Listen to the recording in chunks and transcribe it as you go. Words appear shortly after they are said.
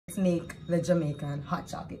make the Jamaican hot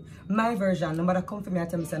chocolate. My version, no matter come for me, I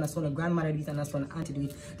tell me that's one of grandmother do it and that's one auntie do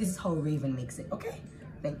it. This is how Raven makes it, okay?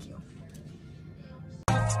 Thank you.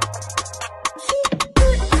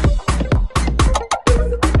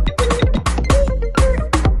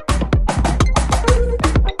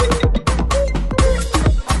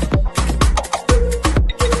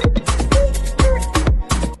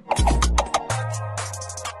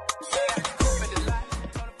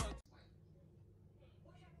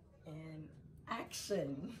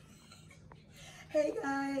 Action. Hey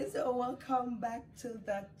guys, welcome back to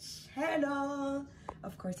the channel.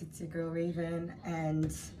 Of course, it's your girl Raven,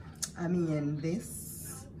 and I'm in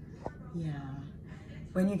this. Yeah,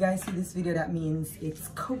 when you guys see this video, that means it's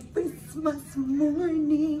Christmas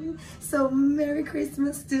morning. So Merry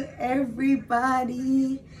Christmas to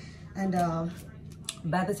everybody. And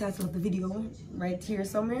by the title of the video right here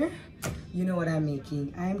somewhere, you know what I'm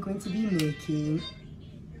making. I'm going to be making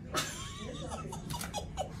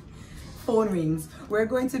phone rings. We're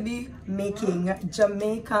going to be making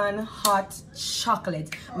Jamaican hot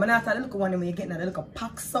chocolate. I'm gonna have to look one when you get a little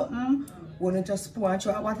pack something. When you just pour and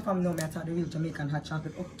try. What if I'm no me the real Jamaican hot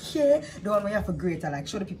chocolate? Okay, the one where you have a grater, like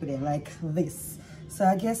show the people there like this. So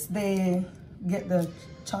I guess they get the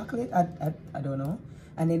chocolate, I don't know,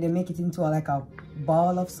 and then they make it into like a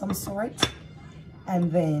ball of some sort,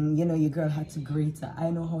 and then you know your girl had to grater.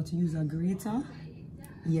 I know how to use a grater.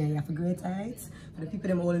 Yeah, you have to grate it. For the people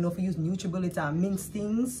that only know if you use NutriBullet and mince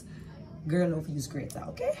things, girl know if you use grater,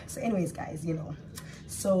 okay? So anyways, guys, you know.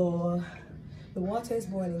 So the water is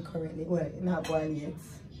boiling currently. Well, not boiling yet,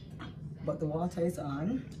 but the water is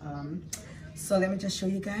on. So let me just show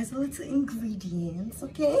you guys a little ingredients,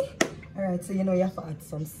 okay? All right, so you know you have to add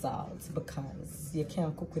some salt because you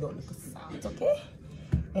can't cook without little salt, okay?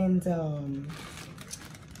 And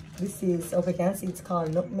this is, okay, you can see it's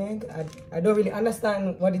called nutmeg. I don't really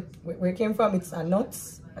understand where it came from. It's a nut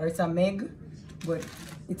or it's a meg, but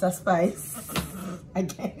it's a spice, I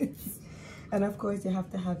guess. And of course, you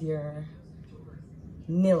have to have your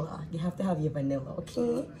vanilla. You have to have your vanilla,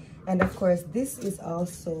 okay? And of course, this is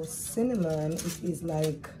also cinnamon. It is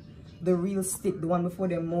like the real stick, the one before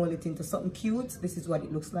they mold it into something cute. This is what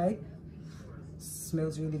it looks like.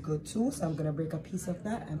 Smells really good too. So I'm gonna break a piece of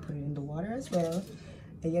that and put it in the water as well.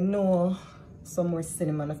 And you know, some more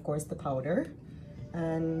cinnamon, of course, the powder,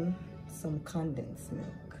 and some condensed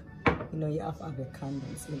milk. You know, you have to have your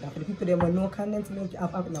condensed milk. For the people that want no condensed milk, you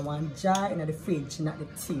have to have it in one jar in the fridge, not the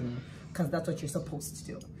tin, because that's what you're supposed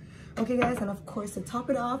to do. Okay, guys, and of course, to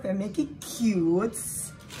top it off and make it cute,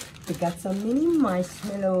 we got some mini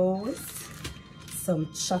marshmallows,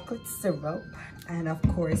 some chocolate syrup, and of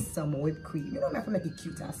course, some whipped cream. You know, I have to make it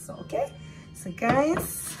cute also, okay? So,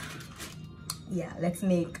 guys, yeah, let's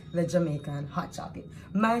make the Jamaican hot chocolate.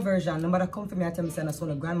 My version, no matter come for me, I tell me that's one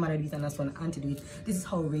of grandmother do it and that's one auntie do it. This is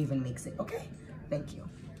how Raven makes it, okay? Thank you.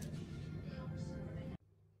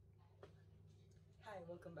 Hi,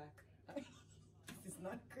 welcome back. This is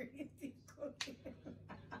not creative cooking.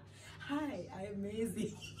 Hi, I'm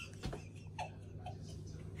Maisie.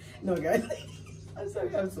 No, guys. I'm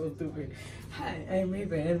sorry, I'm so stupid. Hi, I'm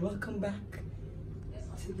Raven and welcome back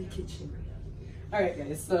to the kitchen. Alright,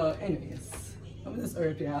 guys, so anyways. Let me just hurry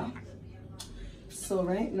up here. So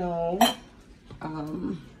right now,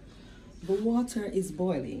 the water is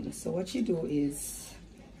boiling. So what you do is,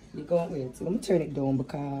 you go, wait, so let me turn it down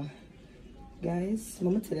because, guys,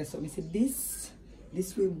 let me tell you something. See,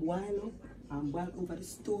 this will boil up and boil over the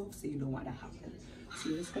stove, so you don't want that to happen. So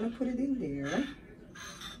you're just gonna put it in there,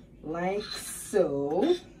 like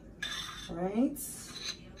so, right?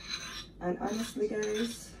 And honestly,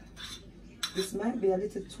 guys, this might be a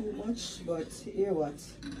little too much, but hear what?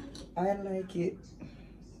 I like it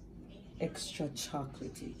extra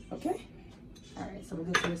chocolatey, okay? All right, so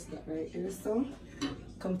we'll just press that right there. So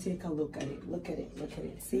come take a look at it. Look at it, look at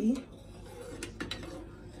it. See?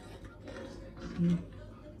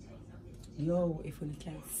 Yo, if you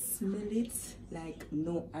can smell it, like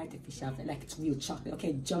no artificial, like it's real chocolate,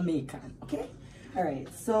 okay? Jamaican, okay? All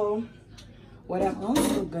right, so what I'm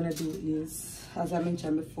also gonna do is, as I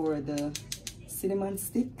mentioned before, the cinnamon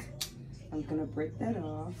stick. I'm gonna break that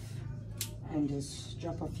off and just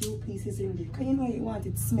drop a few pieces in there, because you know you want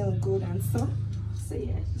it to smell good and so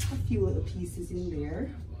yeah, just a few little pieces in there.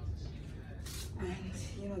 And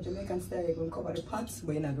you know, Jamaican style, you're gonna cover the pot,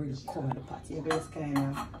 but you're not going to cover the pot. You're just kind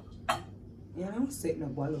of, you know, so it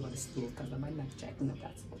not boil over the stove, because I might not check on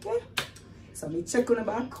that, okay? So me check on the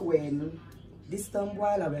back when this done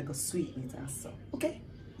boil, I will go sweeten it and so, okay?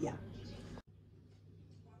 Yeah.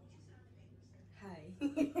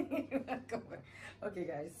 Okay,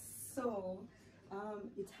 guys, so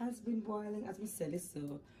it has been boiling, as we said.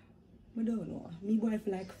 So I don't know. Me boil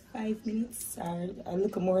for like 5 minutes or a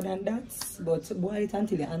little more than that. But boil it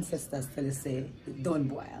until your ancestors tell you say it don't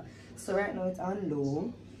boil. So right now it's on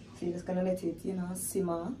low. So you're just gonna let it, you know,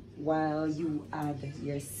 simmer while you add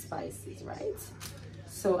your spices, right?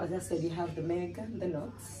 So as I said, you have the meg and the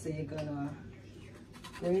nuts. So you're gonna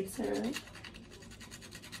grate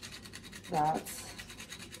that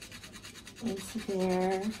into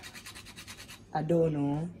there. I don't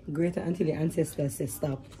know. Grate it until your ancestors say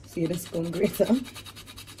stop. So you just come grater.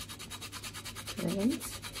 Right?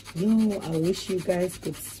 Yo, I wish you guys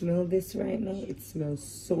could smell this right now. It smells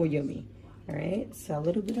so yummy. Alright, so a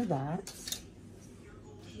little bit of that.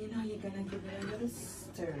 You know, you're gonna give it a little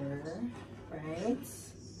stir, right?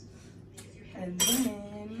 And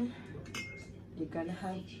then you're gonna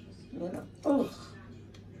have, you know,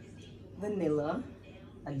 vanilla.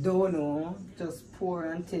 I don't know, just pour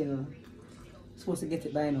until supposed to get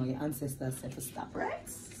it by now. Your ancestors said to stop, right?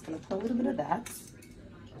 Just gonna pour a little bit of that.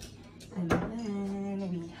 And then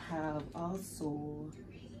we have also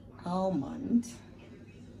almond.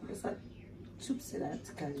 Just like chips of that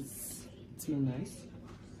because it's really nice.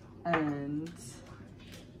 And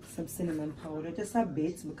some cinnamon powder, just a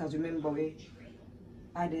bit, because remember we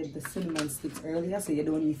added the cinnamon sticks earlier, so you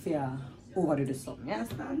don't need fear overdo the something, you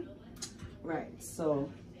understand? Right,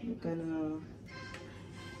 so you're gonna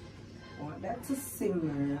want that to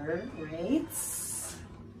simmer, right?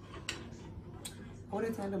 All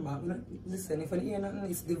the time about, listen, if you hear nothing,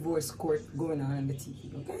 it's divorce court going on in the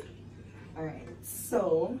TV, okay? Alright,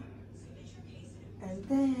 so, and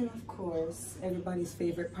then of course, everybody's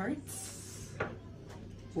favorite part,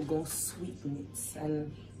 we're gonna sweeten it.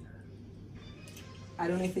 And I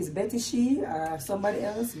don't know if it's Betty She or somebody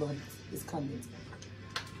else, but it's coming.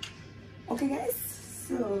 Okay guys,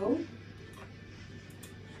 so,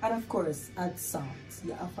 and of course, add salt.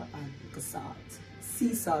 You have to add the salt.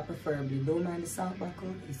 Sea salt preferably. Don't mind the salt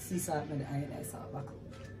buckle. It's sea salt and the iodized salt buckle.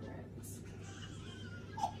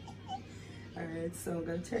 Alright, so I'm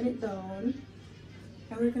going to turn it down.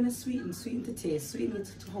 And we're going to sweeten to taste. Sweeten it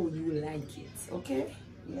to how you like it. Okay?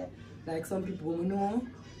 Yeah. Like some people we know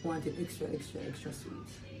want it extra sweet.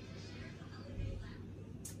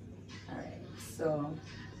 Alright, so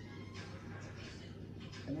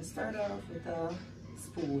I'm going to start off with a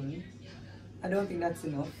spoon. I don't think that's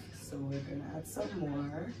enough, so we're going to add some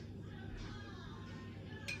more.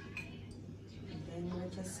 And then we're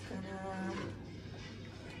just going to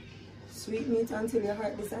sweeten it until your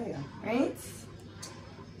heart desire, right?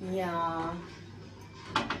 Yeah.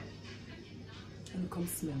 And come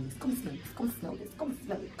smell this, come smell this, come smell this, come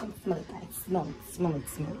smell it, come smell it, guys. Smell it, smell it,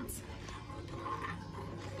 smell it.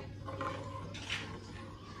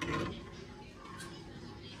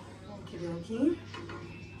 Okay.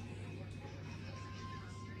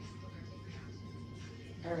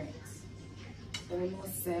 Alright. So we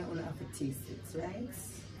must say on have to taste it, right?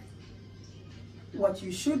 What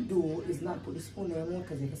you should do is not put the spoon in your mouth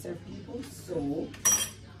because you can serve people. So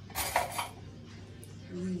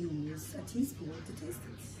we use a teaspoon to taste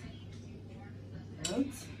it.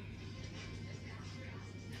 Right?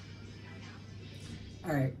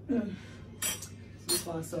 Alright. This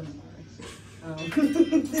one's some more.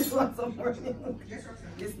 This one's some more.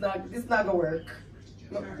 This not gonna work.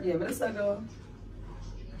 No, yeah, but it's not gonna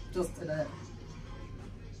just to that.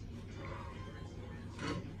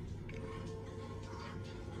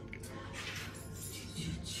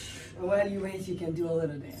 While you wait, you can do a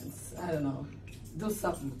little dance. I don't know. Do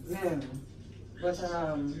something. Yeah. But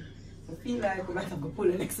I feel like we might have to pull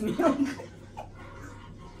the next meal.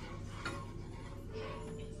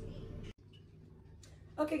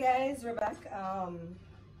 Okay guys, we're back.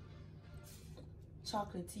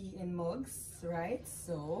 Chocolate tea in mugs, right?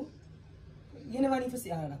 So you never need to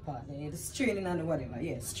see another part. The straining and whatever.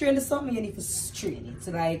 Yeah, strain the something, you need to strain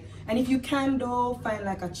it, right? And if you can though, find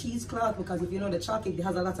like a cheesecloth, because if you know the chocolate it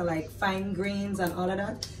has a lot of like fine grains and all of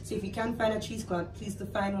that. So if you can find a cheesecloth, please to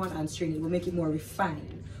find one and strain it. It will make it more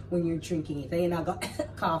refined when you're drinking it. Then you're not got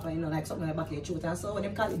cough and like something like back of your throat and so. What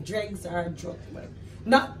them call it, dregs or drugs.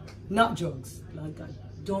 Not drugs. Like God,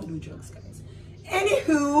 don't do drugs, guys.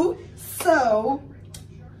 Anywho, so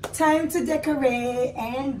time to decorate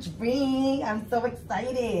and drink. I'm so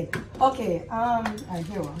excited. Okay,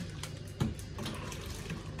 here one.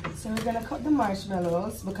 So we're gonna cut the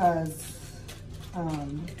marshmallows because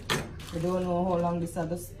we don't know how long this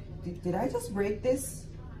is. Did I just break this?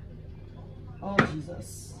 Oh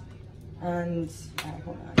Jesus. And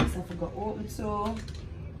hold on, I guess I forgot open too.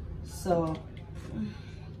 So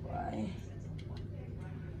why?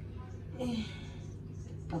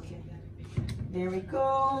 Okay. There we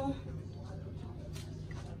go.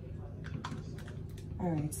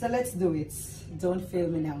 Alright, so let's do it. Don't fail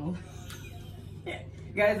me now.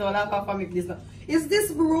 Guys, don't laugh off me, please. Is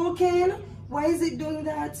this broken? Why is it doing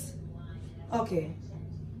that? Okay.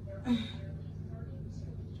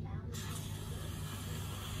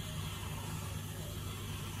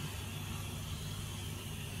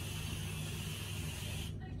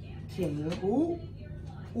 Okay. Ooh.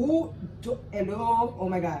 Ooh. Hello. Oh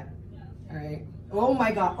my god. Alright. Oh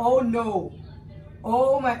my god. Oh no.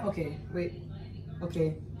 Oh my. Okay. Wait.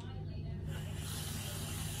 Okay.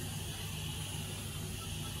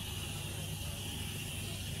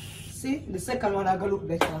 See, the second one I gonna look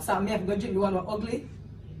better. So I may have got the one ugly.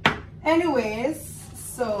 Anyways,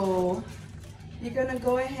 so you're gonna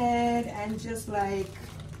go ahead and just like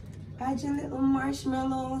add your little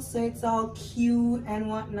marshmallow so it's all cute and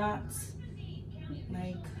whatnot.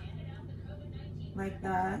 Like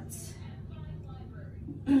that.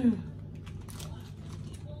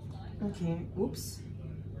 Okay, oops.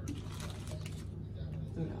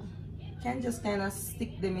 You know, can just kind of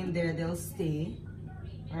stick them in there, they'll stay.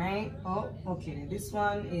 Right? Oh, okay. This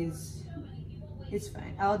one is, it's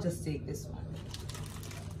fine. I'll just take this one.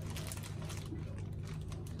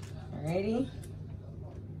 Alrighty.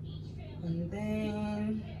 And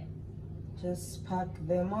then just pack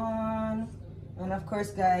them on. And of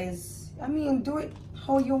course, guys, I mean, do it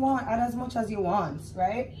how you want, add as much as you want,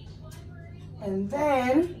 right? And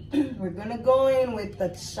then we're gonna go in with the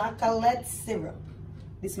chocolate syrup.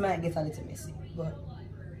 This might get a little messy, but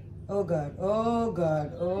oh god, oh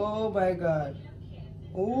god, oh my god.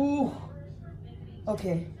 Ooh.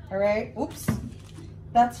 Okay, alright. Oops.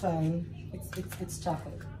 That's fine. It's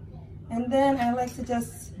chocolate. And then I like to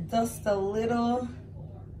just dust a little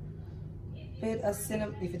bit of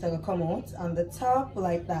cinnamon, if it's gonna come out, on the top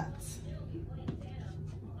like that.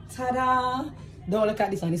 Ta-da! Don't look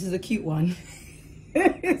at this one, this is a cute one.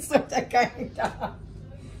 It's such a kind of.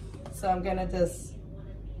 So I'm gonna just,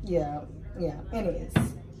 yeah. Anyways,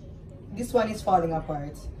 this one is falling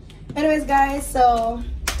apart. Anyways, guys, so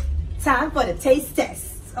time for the taste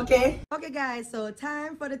test, okay? Okay, guys, so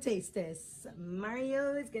time for the taste test.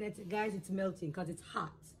 Mario is gonna, guys, it's melting because it's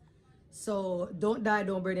hot. So don't die,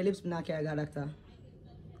 don't burn your lips, not care, doctor.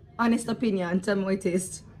 Honest opinion, tell me what it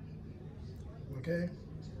tastes. Okay.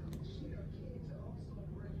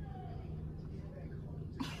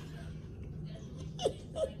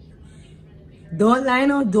 Don't lie,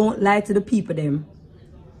 no, don't lie to the people, them.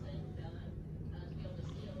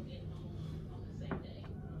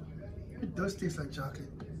 It does taste like chocolate.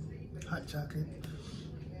 Hot chocolate.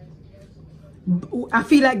 I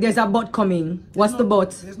feel like there's a butt coming. What's the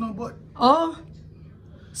butt? There's no butt. Oh,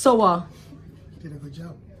 so what? You did a good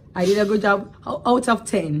job. I did a good job. Out of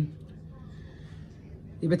 10.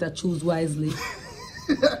 You better choose wisely.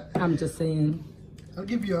 I'm just saying. I'll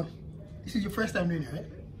give you a... This is your first time doing it, right?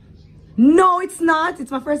 No, it's not.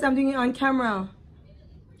 It's my first time doing it on camera.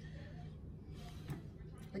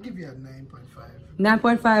 I'll give you a 9.5.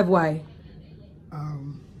 9.5, why?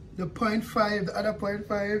 The 0.5, the other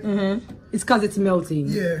 0.5. It's because it's melting.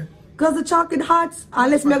 Yeah. Because the chocolate hot.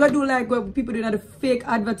 Unless me gonna do like what people do, the fake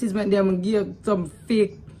advertisement, they will give some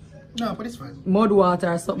fake. No, but it's fine. Mud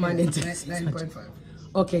water or something. Yeah, and 9.5.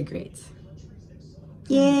 Okay, great.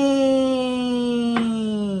 Yay!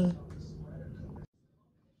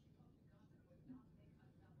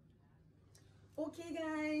 Okay,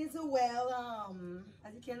 guys. Well,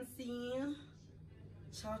 as you can see,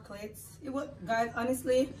 chocolates. It was, guys.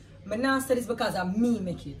 Honestly, I'm not saying this because of me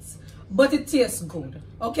make it, but it tastes good.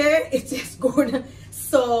 Okay, it tastes good.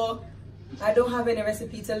 So I don't have any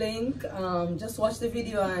recipe to link. Just watch the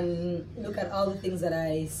video and look at all the things that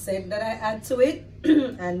I said that I add to it,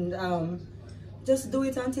 and just do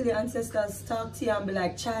it until your ancestors talk to you and be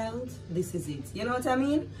like, child, this is it. You know what I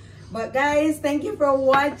mean? But guys, thank you for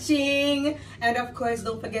watching, and of course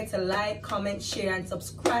don't forget to like, comment, share, and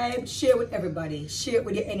subscribe. Share with everybody. Share it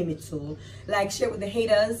with your enemy too. Like, share it with the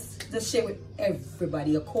haters. Just share it with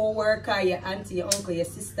everybody. Your co-worker, your auntie, your uncle, your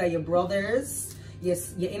sister, your brothers,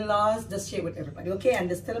 yes, your in-laws. Just share it with everybody, okay? And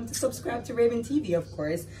just tell them to subscribe to Raven TV, of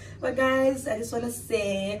course. But guys, I just want to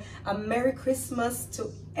say a Merry Christmas to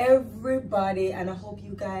everybody, and I hope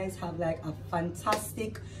you guys have like a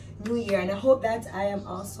fantastic New Year, and I hope that I am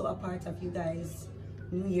also a part of you guys'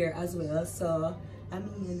 New Year as well. So I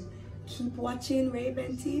mean, keep watching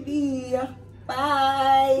Raven TV.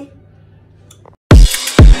 Bye.